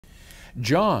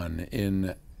John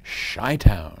in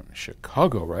Chi-Town,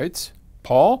 Chicago writes,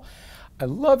 Paul, I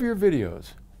love your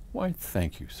videos. Why,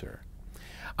 thank you, sir.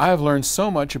 I have learned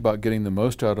so much about getting the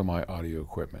most out of my audio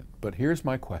equipment, but here's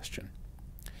my question.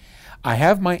 I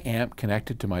have my amp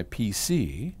connected to my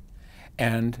PC,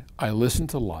 and I listen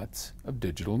to lots of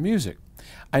digital music.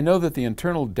 I know that the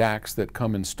internal DACs that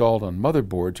come installed on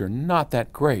motherboards are not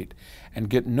that great and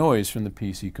get noise from the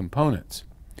PC components.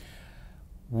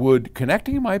 Would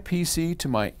connecting my PC to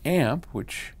my amp,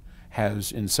 which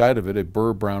has inside of it a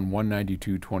Burr Brown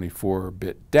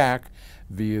 192.24-bit DAC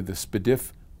via the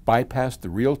SPDIF, bypass the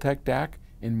Realtek DAC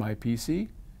in my PC?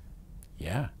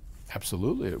 Yeah,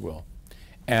 absolutely it will.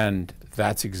 And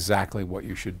that's exactly what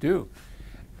you should do.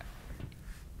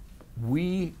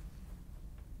 We,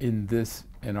 in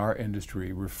our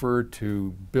industry, refer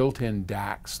to built-in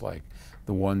DACs like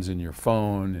the ones in your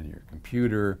phone and your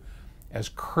computer as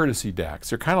courtesy DACs.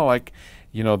 They're kind of like,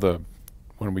 you know,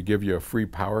 when we give you a free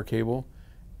power cable,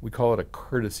 we call it a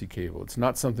courtesy cable. It's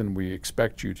not something we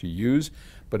expect you to use,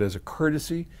 but as a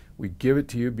courtesy, we give it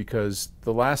to you because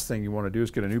the last thing you want to do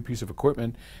is get a new piece of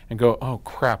equipment and go, oh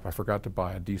crap, I forgot to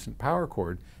buy a decent power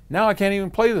cord. Now I can't even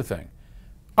play the thing.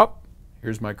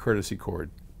 Here's my courtesy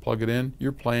cord. Plug it in,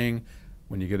 you're playing.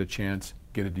 When you get a chance,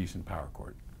 get a decent power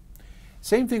cord.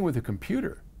 Same thing with a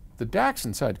computer. The DACs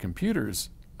inside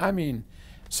computers, I mean,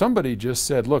 somebody just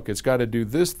said, look, it's got to do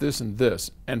this, this, and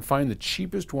this, and find the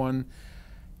cheapest one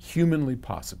humanly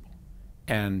possible.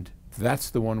 And that's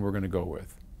the one we're going to go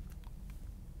with.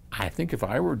 I think if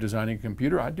I were designing a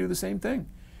computer, I'd do the same thing,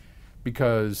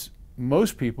 because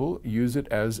most people use it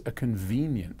as a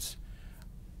convenience.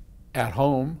 At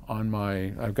home,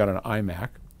 I've got an iMac,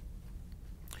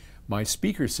 my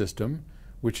speaker system,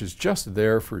 which is just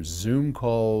there for Zoom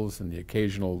calls and the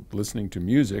occasional listening to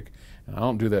music, and I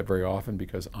don't do that very often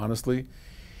because honestly,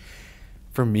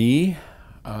 for me,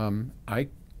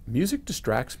 music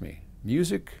distracts me.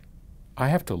 I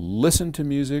have to listen to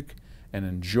music and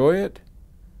enjoy it,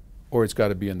 or it's got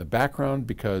to be in the background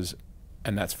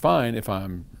and that's fine if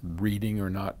I'm reading or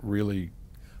not really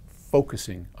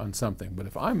focusing on something. But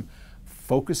if I'm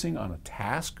focusing on a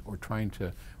task or trying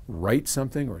to write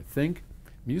something or think,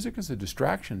 music is a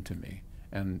distraction to me.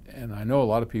 And I know a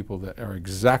lot of people that are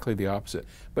exactly the opposite.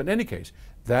 But in any case,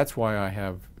 that's why I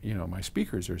have, my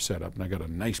speakers are set up, and I got a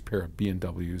nice pair of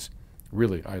B&Ws.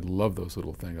 Really, I love those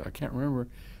little things. I can't remember.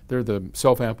 They're the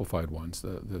self-amplified ones,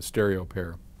 the stereo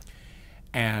pair.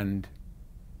 And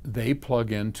they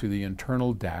plug into the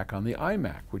internal DAC on the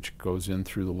iMac, which goes in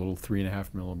through the little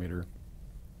 3.5mm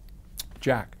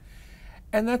jack.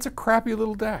 And that's a crappy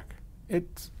little DAC.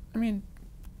 It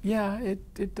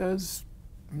does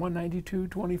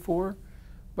 192.24,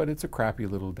 but it's a crappy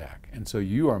little DAC. And so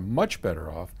you are much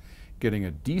better off getting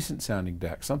a decent sounding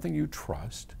DAC, something you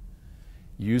trust,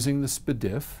 using the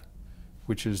SPDIF,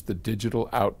 which is the digital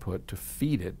output, to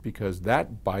feed it, because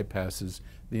that bypasses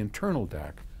the internal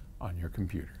DAC on your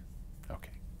computer.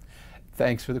 Okay.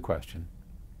 Thanks for the question.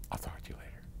 I'll talk to you later.